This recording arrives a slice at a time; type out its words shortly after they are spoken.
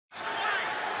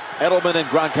Edelman and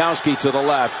Gronkowski to the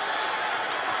left.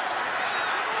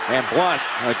 And Blount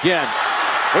again.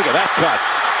 Look at that cut.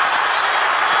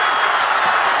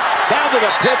 Down to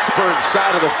the Pittsburgh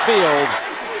side of the field.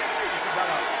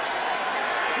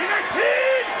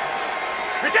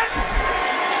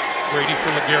 Brady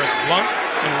for LeGarrette Blount.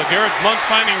 And LeGarrette Blount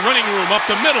finding running room up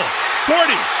the middle.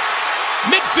 40.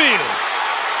 Midfield.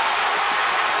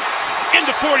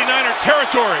 Into 49er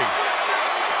territory.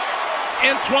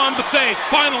 Antoine Bethea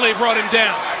finally brought him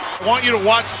down. I want you to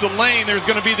watch the lane. There's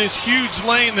going to be this huge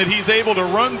lane that he's able to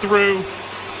run through.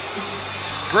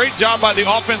 Great job by the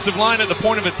offensive line at the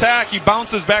point of attack. He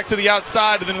bounces back to the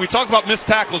outside. And then we talked about missed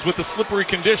tackles with the slippery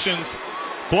conditions.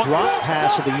 Drop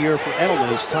pass of the year for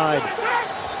Edelman is tied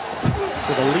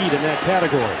for the lead in that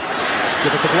category.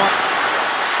 Give it to Blount.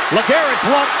 LeGarrette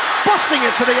Blount busting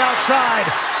it to the outside.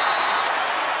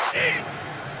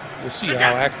 We'll see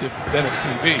how active Bennett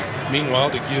can be. Meanwhile,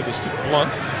 they give this to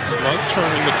Blount. Blount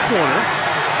turning the corner.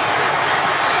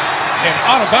 And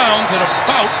out of bounds at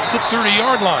about the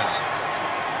 30-yard line.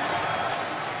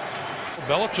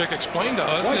 Belichick explained to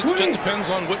us, it just depends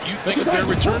on what you think of their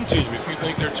return team. If you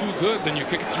think they're too good, then you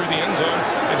kick it through the end zone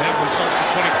and have them start at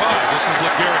the 25. This is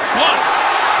LeGarrette Blount.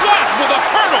 Blount with a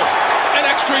hurdle and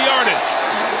extra yardage.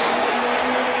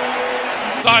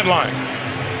 Sideline.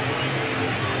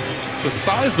 The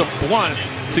size of Blount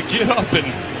to get up, and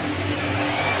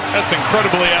that's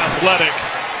incredibly athletic.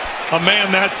 A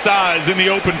man that size in the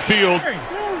open field.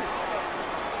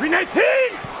 319.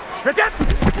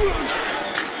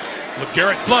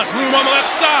 LeGarrette Blount, room on the left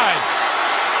side.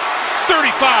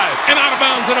 35 and out of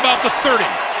bounds at about the 30.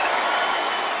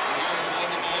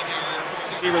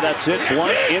 That's it.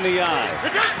 Blount in the eye.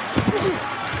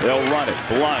 They'll run it.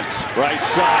 Blount, right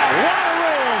side. A lot of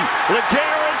room.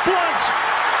 LeGarrette Blount.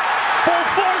 Full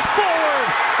force forward.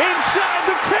 Inside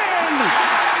the 10.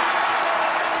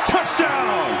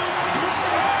 Touchdown.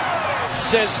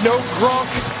 Says no Gronk,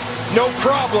 no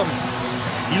problem.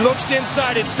 He looks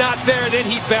inside, it's not there, then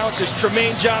he bounces.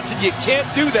 Tremaine Johnson, you can't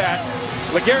do that.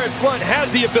 LeGarrette Blount has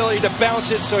the ability to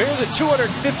bounce it, so here's a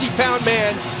 250-pound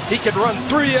man. He can run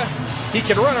through you. He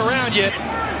can run around you.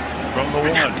 From the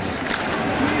one. Give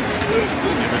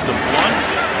it to Blount.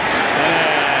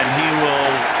 And he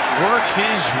will work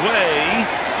his way,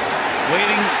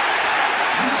 waiting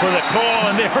for the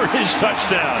call, and there is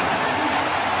touchdown.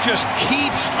 Just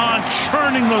keeps on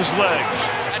churning those legs.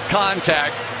 That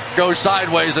contact go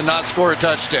sideways and not score a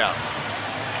touchdown.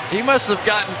 He must have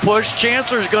gotten pushed.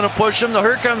 Chancellor's going to push him.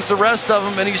 Here comes the rest of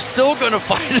them, and he's still going to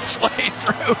fight his way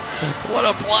through. What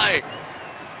a play.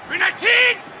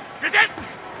 319.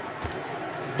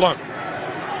 Blount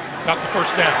got the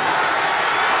first down.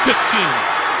 15,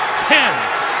 10,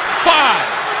 5.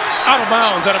 Out of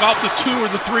bounds at about the 2 or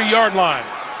the 3-yard line.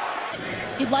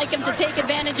 You'd like him to take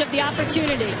advantage of the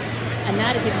opportunity, and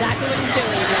that is exactly what he's doing.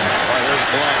 There's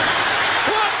Blount.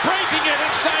 Blount breaking it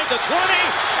inside the 20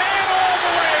 and all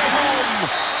the way home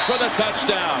for the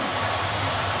touchdown.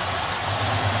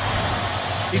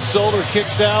 Each shoulder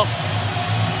kicks out.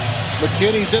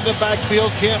 McKinney's in the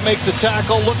backfield, can't make the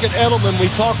tackle. Look at Edelman, we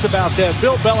talked about that.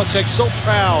 Bill Belichick so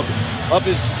proud of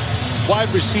his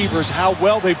wide receivers, how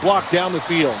well they block down the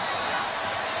field.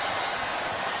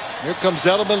 Here comes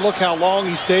Edelman, look how long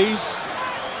he stays.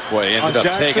 Boy, he ended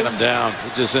up taking him down. He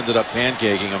just ended up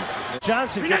pancaking him.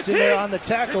 Johnson gets in there on the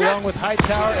tackle along with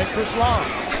Hightower and Chris Long.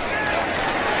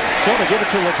 So they give it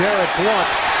to LeGarrette Blount,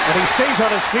 and he stays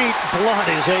on his feet. Blount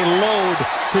is a load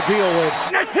to deal with.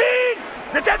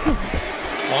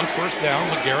 On first down,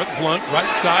 LeGarrette Blount, right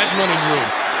side running room.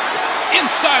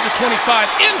 Inside the 25,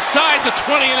 inside the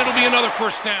 20, and it'll be another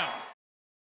first down.